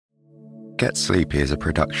Get Sleepy is a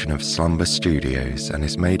production of Slumber Studios and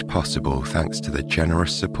is made possible thanks to the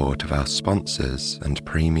generous support of our sponsors and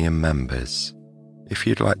premium members. If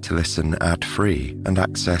you'd like to listen ad-free and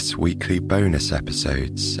access weekly bonus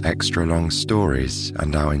episodes, extra long stories,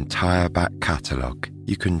 and our entire back catalogue,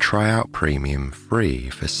 you can try out Premium free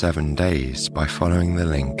for 7 days by following the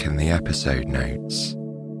link in the episode notes.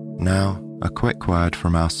 Now, a quick word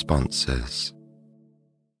from our sponsors.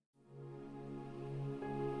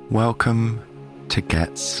 Welcome to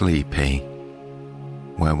Get Sleepy,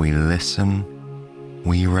 where we listen,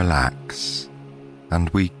 we relax, and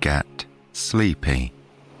we get sleepy.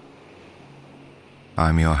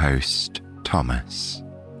 I'm your host, Thomas.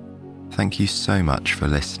 Thank you so much for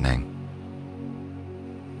listening.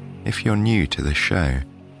 If you're new to the show,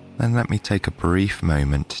 then let me take a brief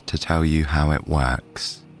moment to tell you how it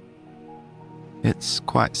works. It's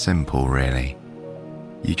quite simple, really.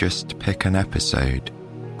 You just pick an episode,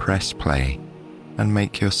 press play, and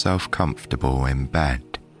make yourself comfortable in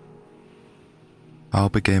bed. I'll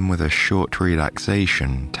begin with a short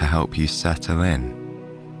relaxation to help you settle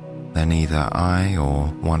in. Then either I or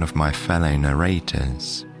one of my fellow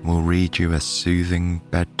narrators will read you a soothing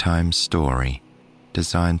bedtime story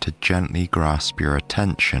designed to gently grasp your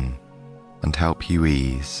attention and help you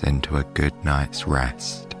ease into a good night's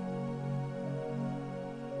rest.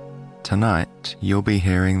 Tonight, you'll be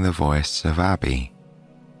hearing the voice of Abby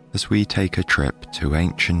as we take a trip to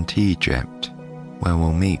ancient Egypt, where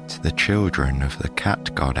we'll meet the children of the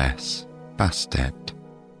cat goddess, Bastet.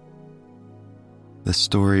 The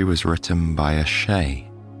story was written by a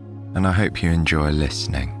Shay, and I hope you enjoy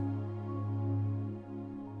listening.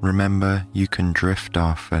 Remember, you can drift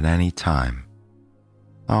off at any time.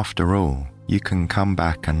 After all, you can come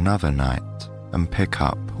back another night and pick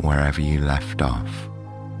up wherever you left off.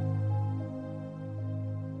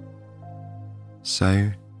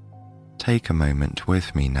 So, take a moment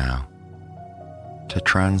with me now to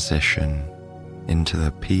transition into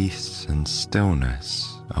the peace and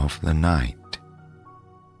stillness of the night,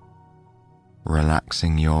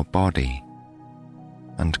 relaxing your body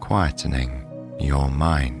and quietening your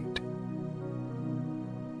mind.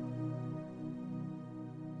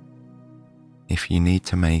 If you need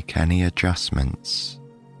to make any adjustments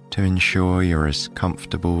to ensure you're as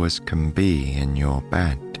comfortable as can be in your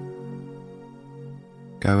bed,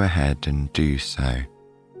 go ahead and do so.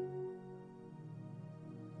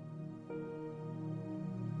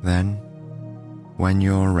 Then, when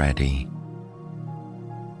you're ready,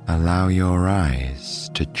 allow your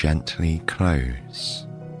eyes to gently close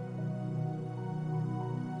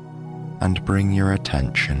and bring your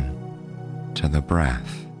attention to the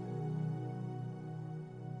breath.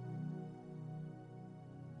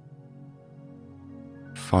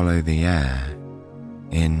 Follow the air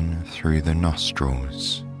in through the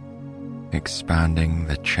nostrils, expanding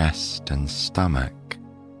the chest and stomach,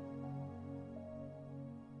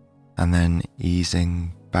 and then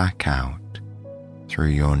easing back out through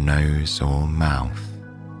your nose or mouth.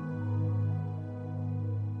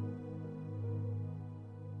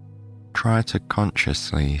 Try to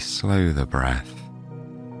consciously slow the breath,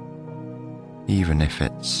 even if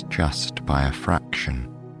it's just by a fraction.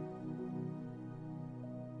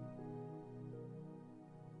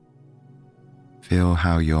 Feel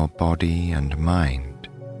how your body and mind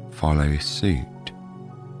follow suit,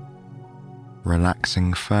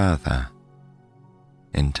 relaxing further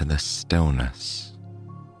into the stillness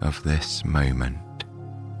of this moment.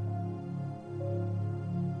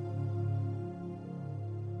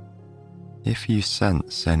 If you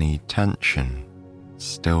sense any tension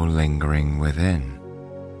still lingering within,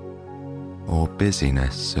 or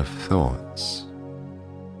busyness of thoughts,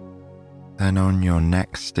 then on your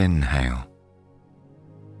next inhale,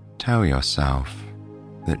 tell yourself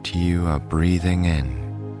that you are breathing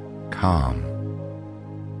in calm,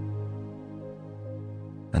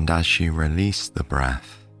 and as you release the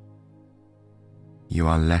breath, you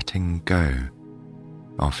are letting go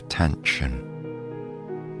of tension.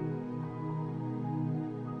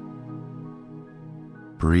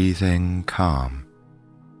 Breathing calm.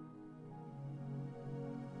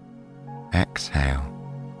 Exhale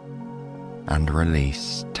and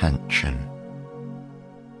release tension.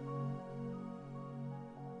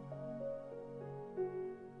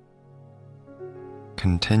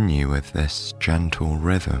 Continue with this gentle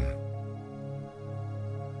rhythm,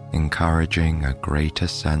 encouraging a greater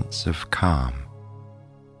sense of calm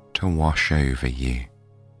to wash over you.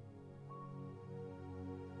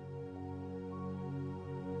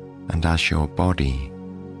 And as your body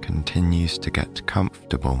continues to get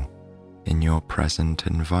comfortable in your present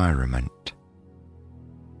environment,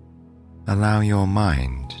 allow your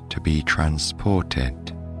mind to be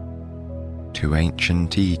transported to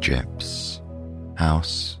ancient Egypt's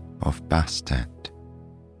House of Bastet.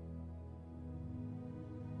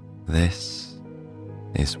 This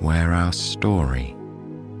is where our story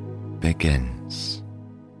begins.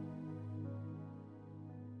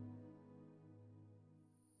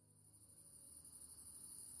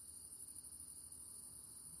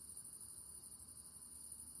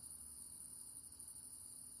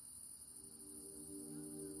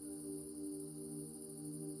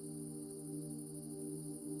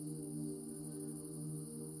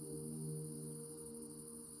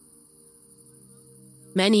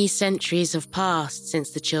 Many centuries have passed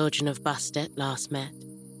since the children of Bastet last met.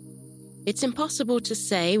 It's impossible to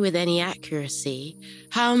say with any accuracy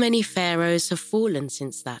how many pharaohs have fallen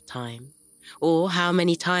since that time, or how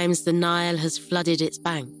many times the Nile has flooded its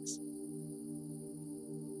banks.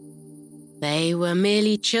 They were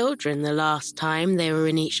merely children the last time they were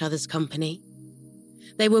in each other's company.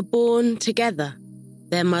 They were born together,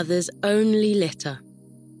 their mother's only litter.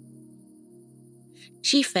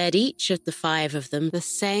 She fed each of the 5 of them the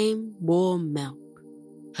same warm milk.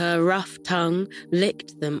 Her rough tongue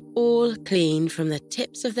licked them all clean from the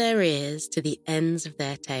tips of their ears to the ends of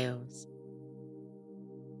their tails.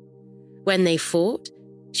 When they fought,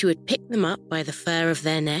 she would pick them up by the fur of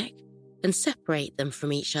their neck and separate them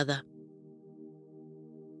from each other.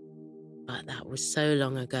 But that was so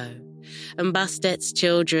long ago, and Bastet's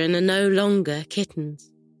children are no longer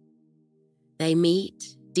kittens. They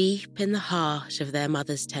meet deep in the heart of their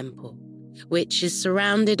mother's temple, which is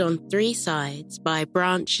surrounded on 3 sides by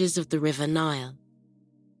branches of the River Nile.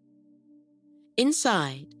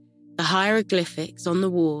 Inside, the hieroglyphics on the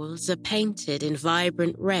walls are painted in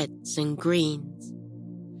vibrant reds and greens.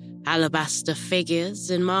 Alabaster figures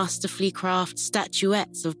and masterfully crafted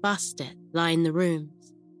statuettes of Bastet line the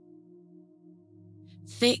rooms.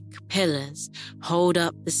 Thick pillars hold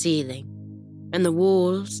up the ceiling, and the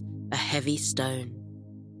walls are heavy stone.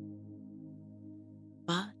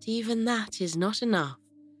 But even that is not enough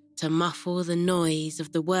to muffle the noise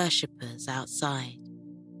of the worshippers outside.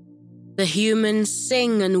 The humans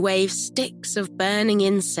sing and wave sticks of burning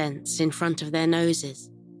incense in front of their noses.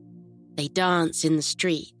 They dance in the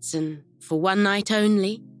streets and, for one night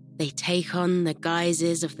only, they take on the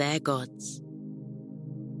guises of their gods.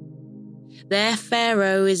 Their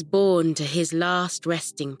pharaoh is borne to his last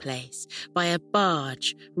resting place by a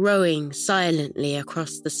barge rowing silently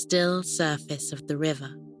across the still surface of the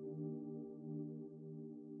river.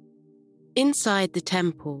 Inside the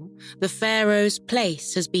temple, the pharaoh's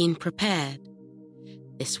place has been prepared.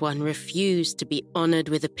 This one refused to be honoured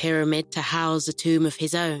with a pyramid to house a tomb of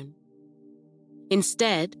his own.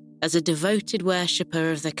 Instead, as a devoted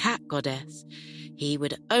worshipper of the cat goddess, he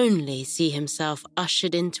would only see himself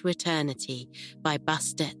ushered into eternity by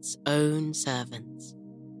Bastet's own servants.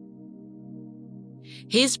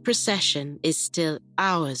 His procession is still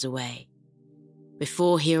hours away.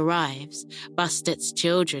 Before he arrives, Bastet's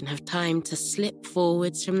children have time to slip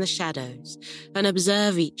forwards from the shadows and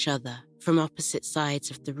observe each other from opposite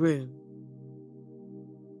sides of the room.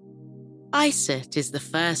 Iset is the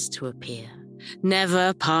first to appear,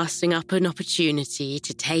 never passing up an opportunity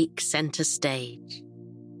to take centre stage.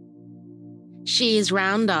 She is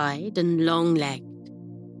round-eyed and long-legged.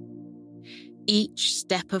 Each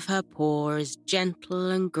step of her paw is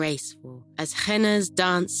gentle and graceful as Henna's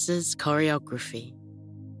dancer's choreography.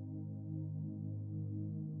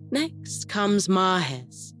 Next comes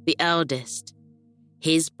Mahes, the eldest.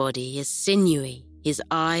 His body is sinewy, his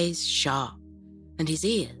eyes sharp, and his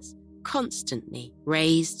ears constantly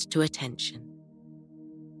raised to attention.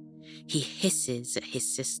 He hisses at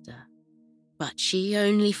his sister, but she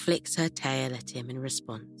only flicks her tail at him in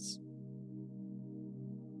response.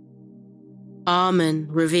 Armen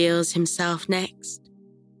reveals himself next.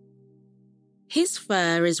 His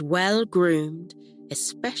fur is well groomed,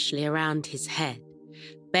 especially around his head,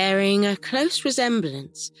 bearing a close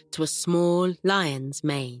resemblance to a small lion's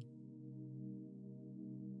mane.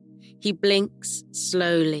 He blinks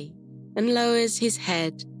slowly and lowers his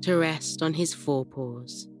head to rest on his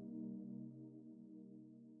forepaws.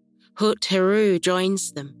 Hut-Heru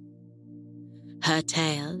joins them. Her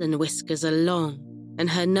tail and whiskers are long, and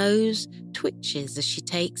her nose twitches as she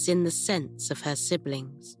takes in the scents of her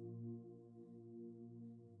siblings.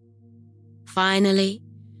 Finally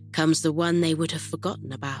comes the one they would have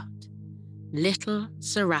forgotten about, little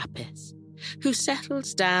Serapis, who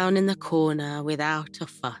settles down in the corner without a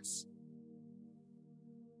fuss.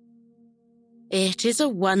 It is a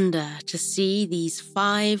wonder to see these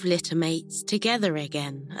 5 littermates together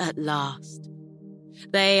again at last.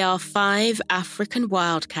 They are 5 African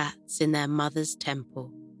wildcats in their mother's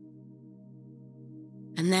temple.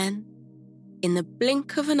 And then, in the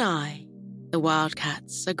blink of an eye, the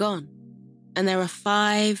wildcats are gone, and there are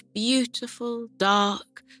 5 beautiful,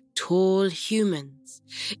 dark, tall humans,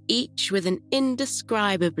 each with an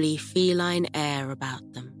indescribably feline air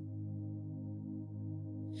about them.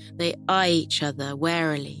 They eye each other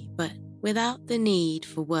warily, but without the need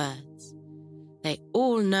for words. They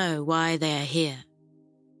all know why they are here.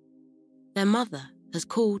 Their mother has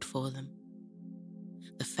called for them.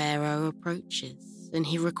 The pharaoh approaches, and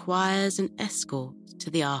he requires an escort to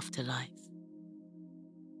the afterlife.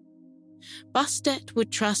 Bastet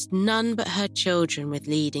would trust none but her children with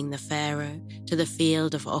leading the pharaoh to the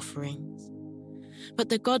field of offerings. But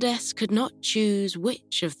the goddess could not choose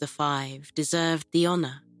which of the 5 deserved the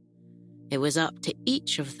honor. It was up to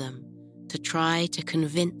each of them to try to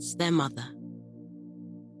convince their mother.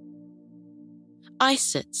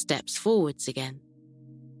 Iset steps forwards again.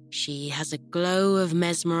 She has a glow of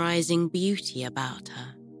mesmerizing beauty about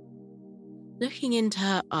her. Looking into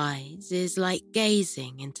her eyes is like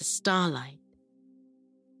gazing into starlight.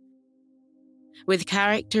 With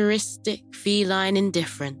characteristic feline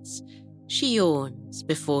indifference, she yawns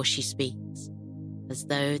before she speaks, as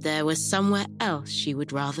though there was somewhere else she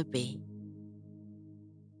would rather be.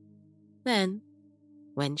 Then,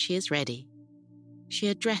 when she is ready, she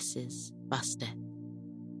addresses Bastet.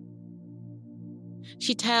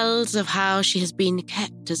 She tells of how she has been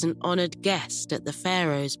kept as an honored guest at the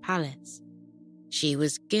pharaoh's palace. She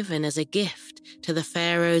was given as a gift to the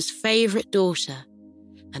pharaoh's favorite daughter,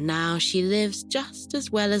 and now she lives just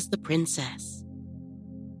as well as the princess.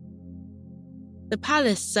 The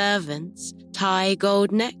palace servants tie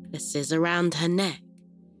gold necklaces around her neck.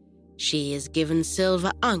 She is given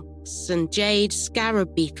silver unks and jade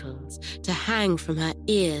scarab beetles to hang from her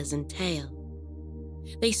ears and tail.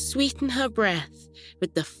 They sweeten her breath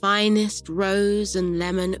with the finest rose and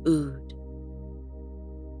lemon oud.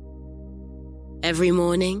 Every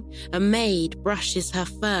morning, a maid brushes her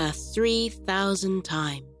fur 3,000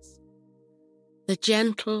 times. The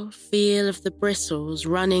gentle feel of the bristles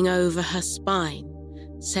running over her spine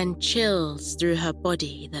send chills through her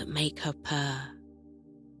body that make her purr.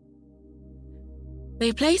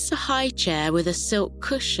 They place a high chair with a silk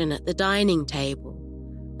cushion at the dining table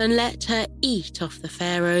and let her eat off the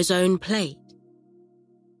pharaoh's own plate.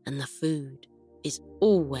 And the food is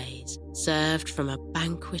always served from a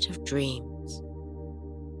banquet of dreams.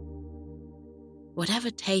 Whatever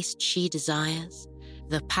taste she desires,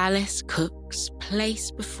 the palace cooks place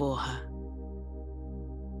before her.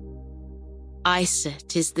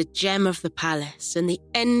 Iset is the gem of the palace and the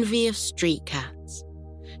envy of street cats.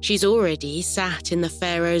 She's already sat in the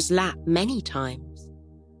pharaoh's lap many times.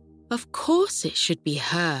 Of course it should be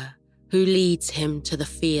her who leads him to the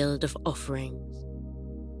field of offerings.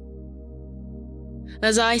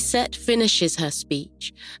 As Iset finishes her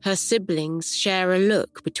speech, her siblings share a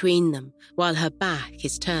look between them while her back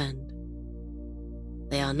is turned.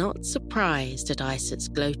 They are not surprised at Iset's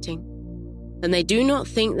gloating, and they do not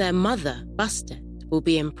think their mother, Bastet, will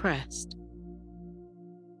be impressed.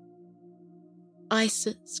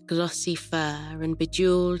 Iset's glossy fur and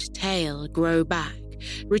bejeweled tail grow back,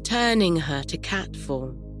 returning her to cat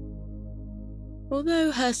form.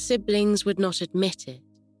 Although her siblings would not admit it,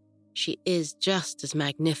 she is just as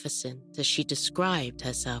magnificent as she described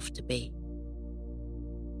herself to be.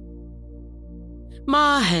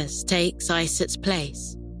 Mahes takes Iset's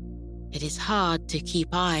place. It is hard to keep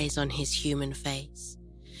eyes on his human face.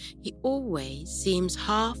 He always seems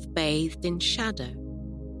half-bathed in shadow.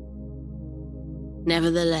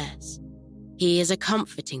 Nevertheless, he is a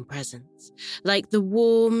comforting presence, like the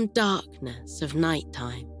warm darkness of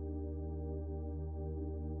nighttime.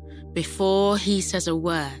 Before he says a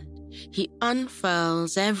word, he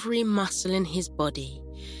unfurls every muscle in his body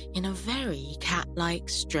in a very cat-like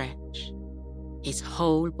stretch. His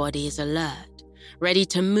whole body is alert, ready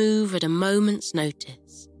to move at a moment's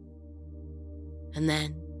notice. And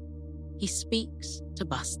then he speaks to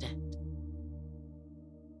Bastet.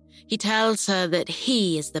 He tells her that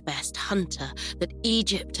he is the best hunter that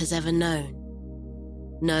Egypt has ever known.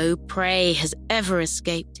 No prey has ever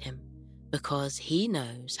escaped him, because he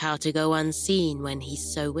knows how to go unseen when he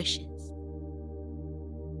so wishes.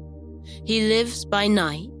 He lives by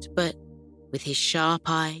night, but with his sharp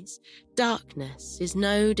eyes, darkness is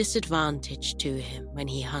no disadvantage to him when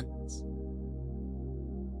he hunts.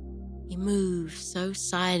 He moves so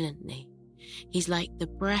silently, he's like the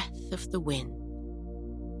breath of the wind.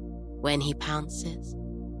 When he pounces,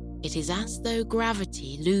 it is as though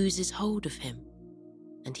gravity loses hold of him,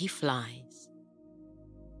 and he flies.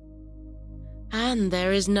 And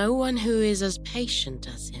there is no one who is as patient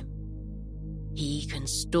as him. He can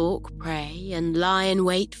stalk prey and lie in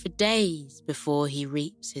wait for days before he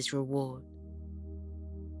reaps his reward.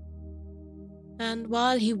 And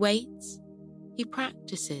while he waits, he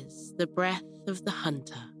practices the breath of the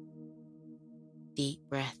hunter. Deep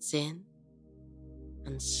breaths in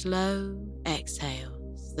and slow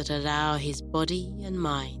exhales that allow his body and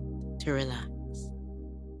mind to relax.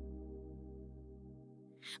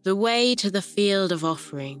 The way to the field of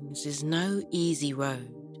offerings is no easy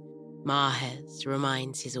road, Mahes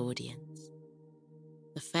reminds his audience.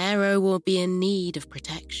 The pharaoh will be in need of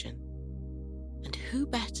protection, and who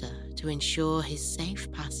better to ensure his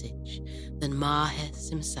safe passage than Mahes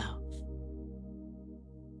himself?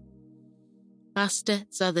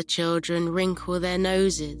 Bastet's other children wrinkle their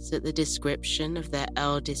noses at the description of their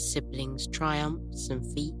eldest siblings' triumphs and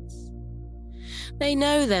feats. They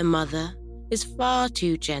know their mother is far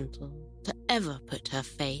too gentle to ever put her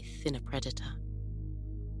faith in a predator.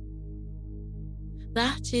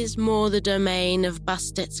 That is more the domain of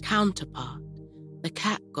Bastet's counterpart, the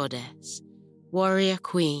cat goddess, warrior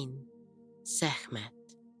queen, Sekhmet.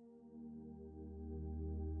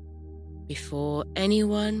 Before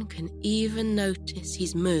anyone can even notice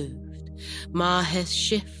he's moved, Mahes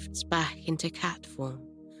shifts back into cat form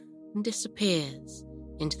and disappears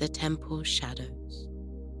into the temple's shadows.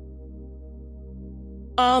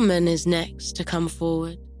 Amen is next to come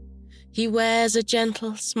forward. He wears a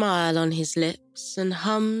gentle smile on his lips and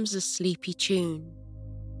hums a sleepy tune.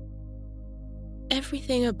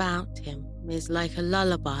 Everything about him is like a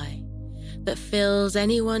lullaby that fills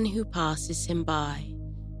anyone who passes him by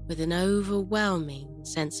with an overwhelming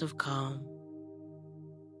sense of calm.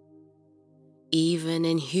 Even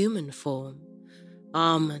in human form,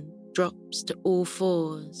 Amen drops to all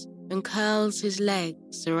fours and curls his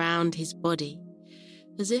legs around his body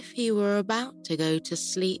as if he were about to go to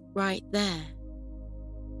sleep right there.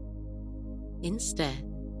 Instead,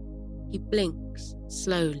 he blinks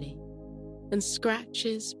slowly and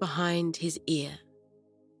scratches behind his ear,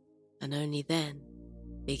 and only then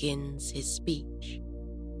begins his speech.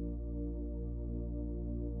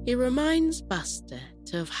 He reminds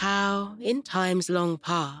Bastet of how, in times long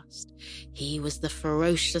past, he was the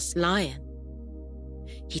ferocious lion.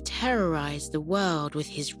 He terrorized the world with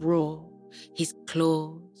his roar, his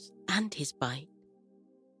claws, and his bite.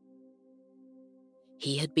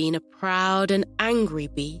 He had been a proud and angry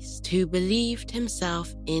beast who believed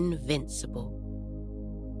himself invincible.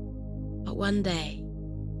 But one day,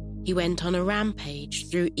 he went on a rampage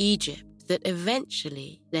through Egypt that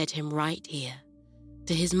eventually led him right here,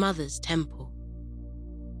 to his mother's temple.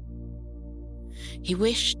 He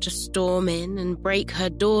wished to storm in and break her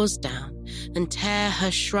doors down and tear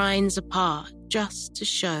her shrines apart just to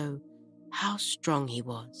show how strong he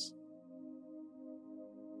was.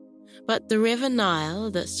 But the river Nile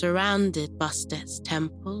that surrounded Bastet's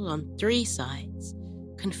temple on 3 sides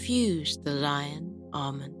confused the lion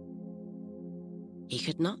Amen. He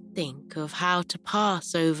could not think of how to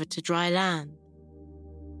pass over to dry land.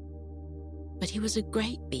 But he was a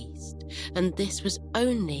great beast, and this was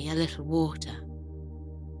only a little water.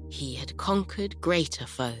 He had conquered greater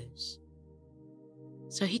foes.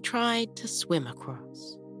 So he tried to swim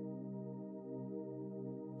across.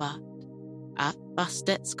 But at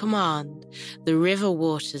Bastet's command, the river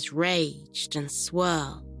waters raged and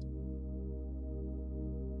swirled.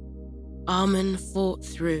 Amen fought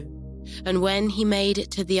through, and when he made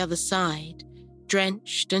it to the other side,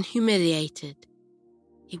 drenched and humiliated,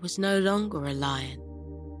 he was no longer a lion,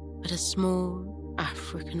 but a small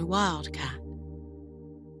African wildcat.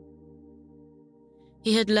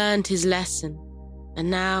 He had learned his lesson, and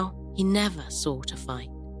now he never sought a fight.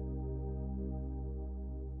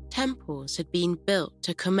 Temples had been built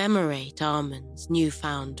to commemorate Amen's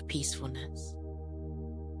newfound peacefulness.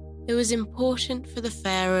 It was important for the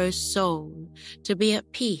pharaoh's soul to be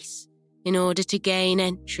at peace in order to gain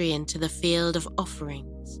entry into the field of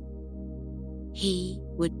offerings. He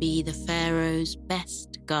would be the pharaoh's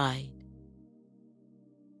best guide.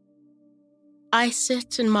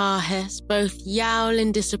 Iset and Mahes both yowl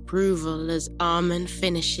in disapproval as Amen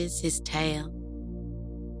finishes his tale.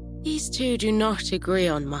 These two do not agree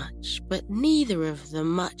on much, but neither of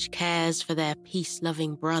them much cares for their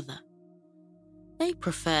peace-loving brother. They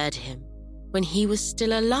preferred him when he was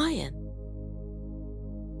still a lion.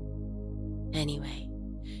 Anyway,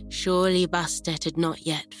 surely Bastet had not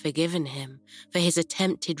yet forgiven him for his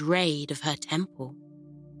attempted raid of her temple.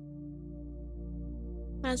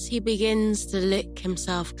 As he begins to lick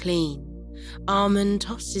himself clean, Amen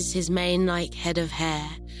tosses his mane-like head of hair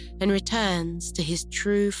and returns to his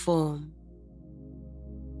true form.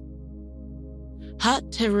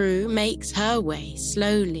 Hut-Teru makes her way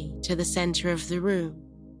slowly to the center of the room.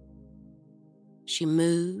 She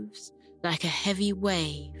moves like a heavy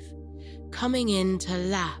wave, coming in to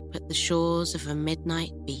lap at the shores of a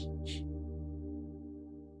midnight beach.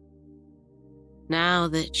 Now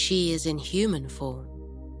that she is in human form,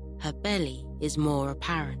 her belly is more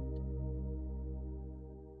apparent.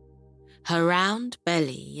 Her round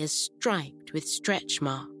belly is striped with stretch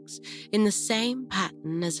marks in the same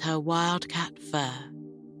pattern as her wildcat fur.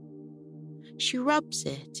 She rubs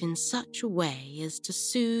it in such a way as to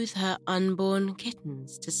soothe her unborn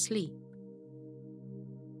kittens to sleep.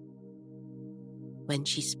 When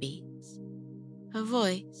she speaks, her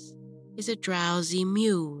voice is a drowsy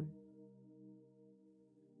mew.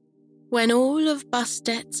 When all of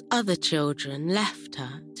Bastet's other children left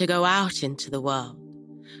her to go out into the world,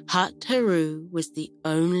 Hut-Teru was the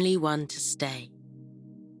only one to stay.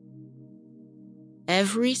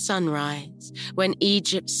 Every sunrise, when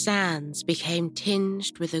Egypt's sands became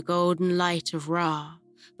tinged with the golden light of Ra,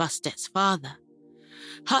 Bastet's father,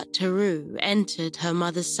 Hut-Teru entered her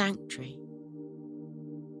mother's sanctuary.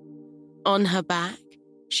 On her back,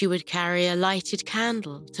 she would carry a lighted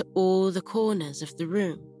candle to all the corners of the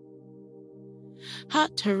room.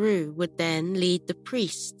 Hut-Teru would then lead the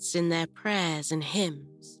priests in their prayers and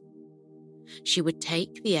hymns. She would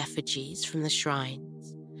take the effigies from the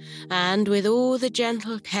shrines, and with all the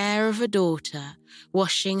gentle care of a daughter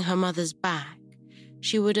washing her mother's back,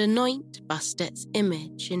 she would anoint Bastet's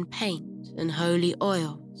image in paint and holy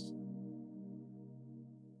oils.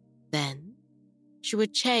 Then she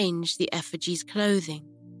would change the effigies' clothing,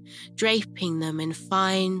 draping them in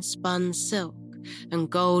fine spun silk and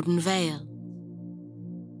golden veils.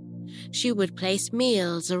 She would place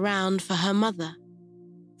meals around for her mother,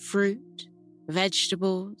 fruit,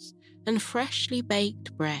 vegetables, and freshly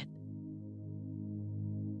baked bread.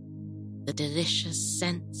 The delicious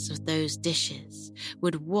scents of those dishes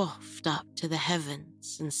would waft up to the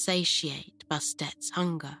heavens and satiate Bastet's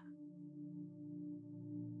hunger.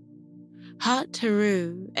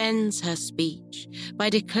 Hut-Teru ends her speech by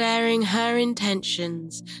declaring her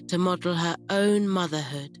intentions to model her own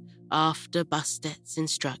motherhood after Bastet's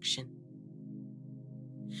instruction.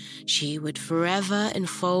 She would forever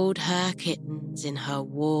enfold her kittens in her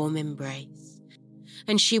warm embrace,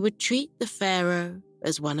 and she would treat the pharaoh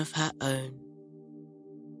as one of her own.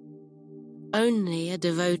 Only a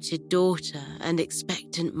devoted daughter and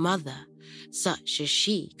expectant mother, such as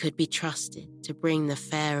she, could be trusted to bring the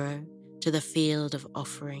pharaoh to the field of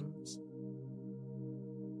offerings.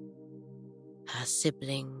 Her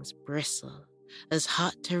siblings bristle as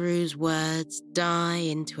Hut-Teru's words die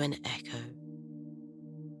into an echo.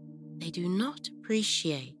 They do not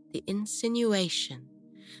appreciate the insinuation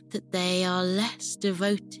that they are less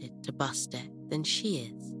devoted to Bastet than she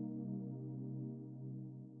is.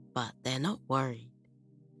 But they're not worried,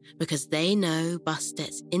 because they know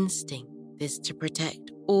Bastet's instinct is to protect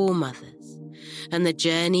all mothers, and the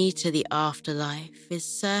journey to the afterlife is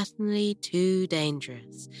certainly too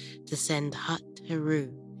dangerous to send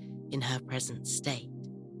Hut-Teru in her present state.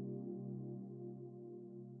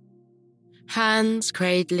 Hands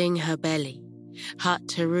cradling her belly,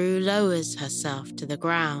 Hut-Teru lowers herself to the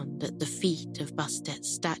ground at the feet of Bastet's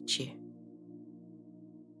statue.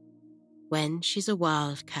 When she's a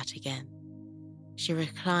wildcat again, she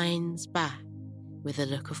reclines back with a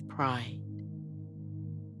look of pride.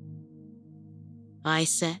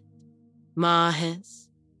 Iset, Mahes,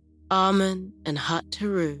 Amun, and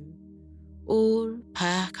Hut-Teru all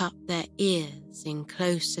perk up their ears in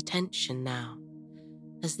close attention now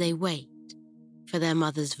as they wait for their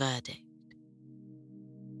mother's verdict.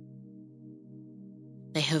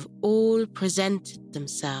 They have all presented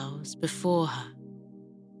themselves before her.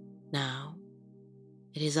 Now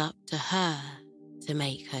it is up to her to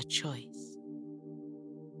make her choice.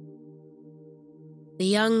 The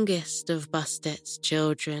youngest of Bastet's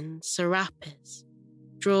children, Serapis,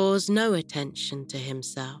 draws no attention to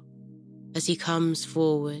himself as he comes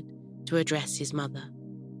forward to address his mother.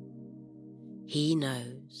 He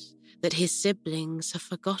knows that his siblings have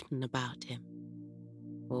forgotten about him,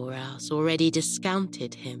 or else already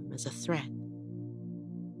discounted him as a threat.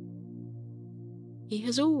 He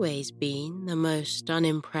has always been the most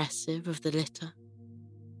unimpressive of the litter.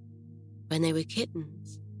 When they were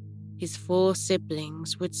kittens, his 4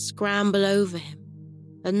 siblings would scramble over him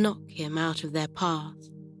and knock him out of their path.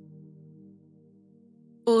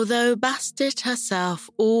 Although Bastet herself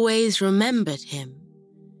always remembered him,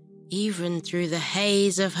 even through the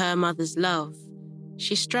haze of her mother's love,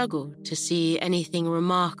 she struggled to see anything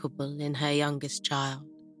remarkable in her youngest child.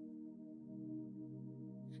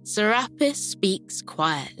 Serapis speaks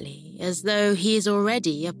quietly, as though he is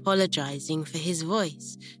already apologizing for his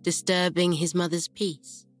voice, disturbing his mother's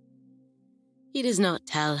peace. He does not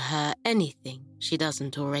tell her anything she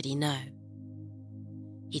doesn't already know.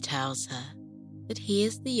 He tells her that he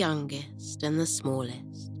is the youngest and the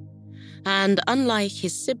smallest, and unlike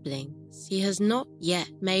his siblings, he has not yet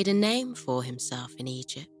made a name for himself in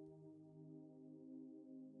Egypt.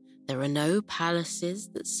 There are no palaces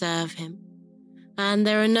that serve him, and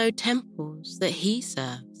there are no temples that he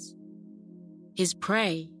serves. His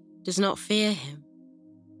prey does not fear him,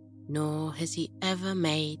 nor has he ever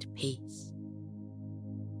made peace.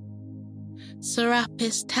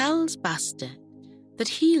 Serapis tells Bastet that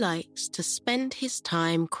he likes to spend his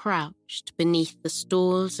time crouched beneath the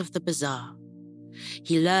stalls of the bazaar.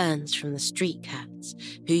 He learns from the street cats,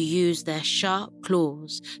 who use their sharp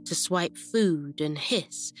claws to swipe food and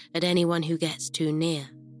hiss at anyone who gets too near.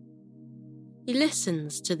 He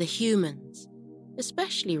listens to the humans,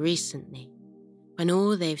 especially recently, when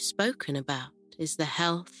all they've spoken about is the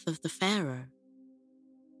health of the pharaoh.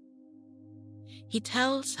 He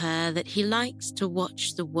tells her that he likes to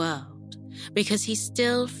watch the world because he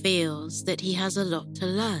still feels that he has a lot to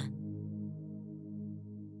learn.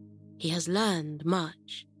 He has learned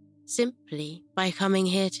much simply by coming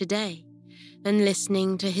here today and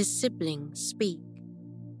listening to his siblings speak.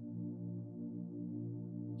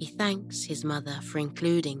 He thanks his mother for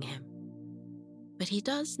including him, but he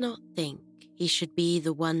does not think he should be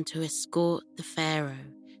the one to escort the pharaoh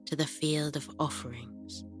to the field of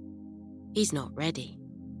offerings. He's not ready.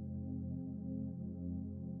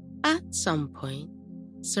 At some point,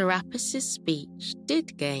 Serapis's speech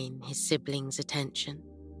did gain his siblings' attention.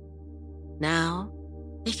 Now,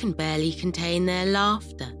 they can barely contain their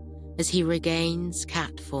laughter as he regains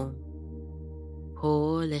cat form.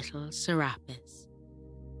 Poor little Serapis.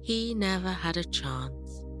 He never had a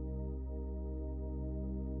chance.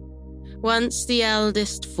 Once the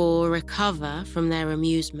eldest four recover from their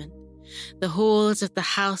amusement, the halls of the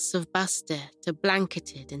house of Bastet are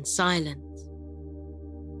blanketed in silence.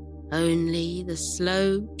 Only the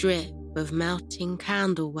slow drip of melting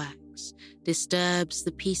candle wax disturbs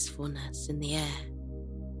the peacefulness in the air.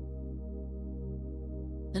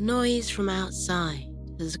 The noise from outside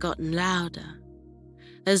has gotten louder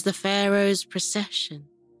as the pharaoh's procession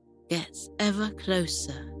gets ever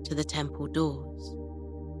closer to the temple doors.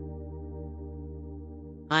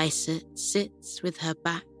 Iset sits with her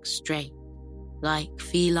back straight, like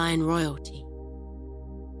feline royalty.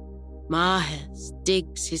 Mahes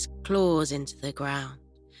digs his claws into the ground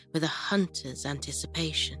with a hunter's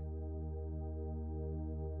anticipation.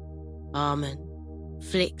 Amun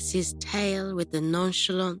flicks his tail with the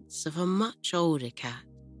nonchalance of a much older cat.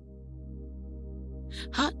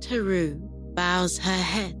 Hut-Haru bows her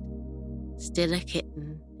head, still a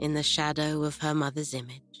kitten in the shadow of her mother's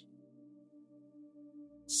image.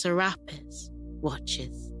 Serapis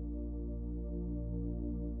watches.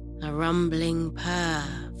 A rumbling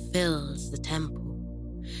purr fills the temple,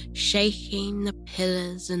 shaking the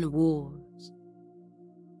pillars and walls.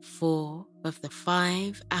 4 of the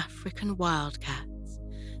 5 African wildcats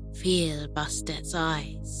feel Bastet's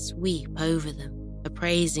eyes sweep over them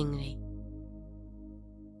appraisingly.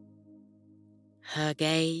 Her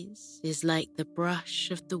gaze is like the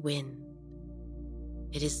brush of the wind.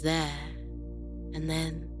 It is there, and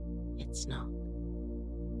then it's not.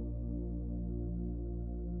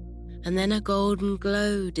 And then a golden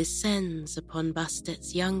glow descends upon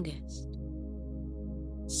Bastet's youngest.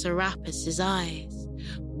 Serapis's eyes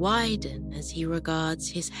widen as he regards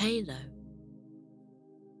his halo.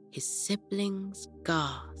 His siblings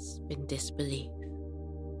gasp in disbelief.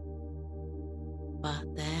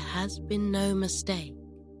 But there has been no mistake.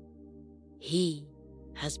 He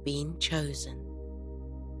has been chosen.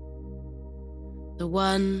 The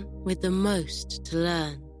one with the most to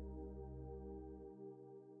learn.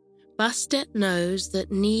 Bastet knows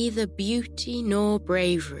that neither beauty nor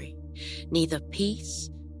bravery, neither peace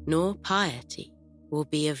nor piety will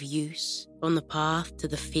be of use on the path to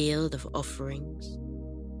the field of offerings.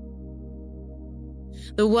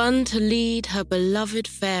 The one to lead her beloved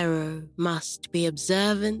pharaoh must be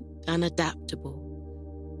observant and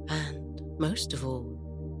adaptable, and, most of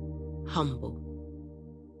all, humble.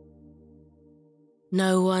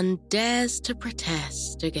 No one dares to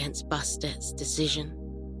protest against Bastet's decision.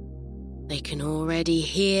 They can already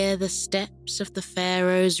hear the steps of the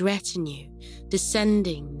pharaoh's retinue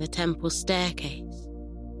descending the temple staircase.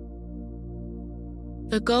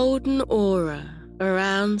 The golden aura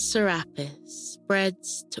around Serapis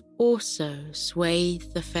spreads to also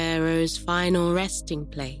swathe the pharaoh's final resting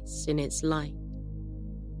place in its light.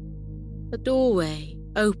 A doorway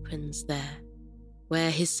opens there,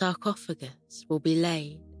 where his sarcophagus will be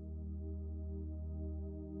laid.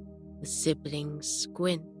 The siblings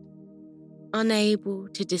squint, unable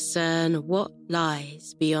to discern what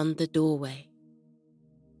lies beyond the doorway.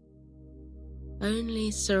 Only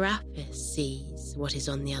Serapis sees what is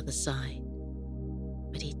on the other side,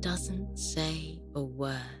 but he doesn't say a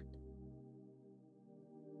word.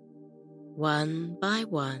 One by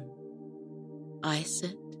one,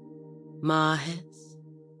 Iset, Mahes,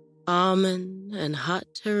 Armen, and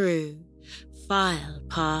Hut-Teru file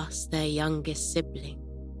past their youngest sibling.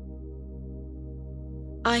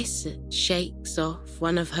 Iset shakes off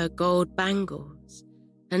one of her gold bangles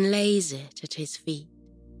and lays it at his feet,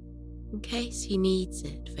 in case he needs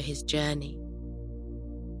it for his journey.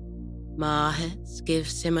 Mahes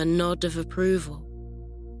gives him a nod of approval.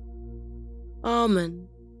 Armen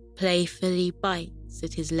playfully bites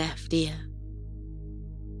at his left ear.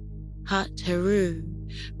 Hut-Teru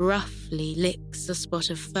roughly licks a spot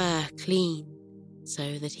of fur clean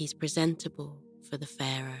so that he's presentable for the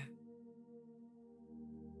pharaoh.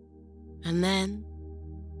 And then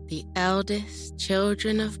the eldest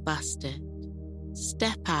children of Bastet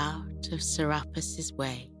step out of Serapis'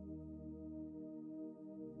 way.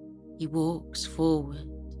 He walks forward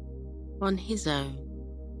on his own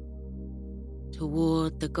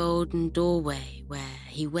toward the golden doorway where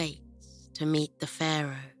he waits to meet the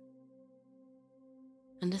pharaoh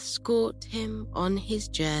and escort him on his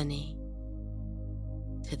journey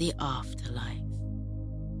to the afterlife.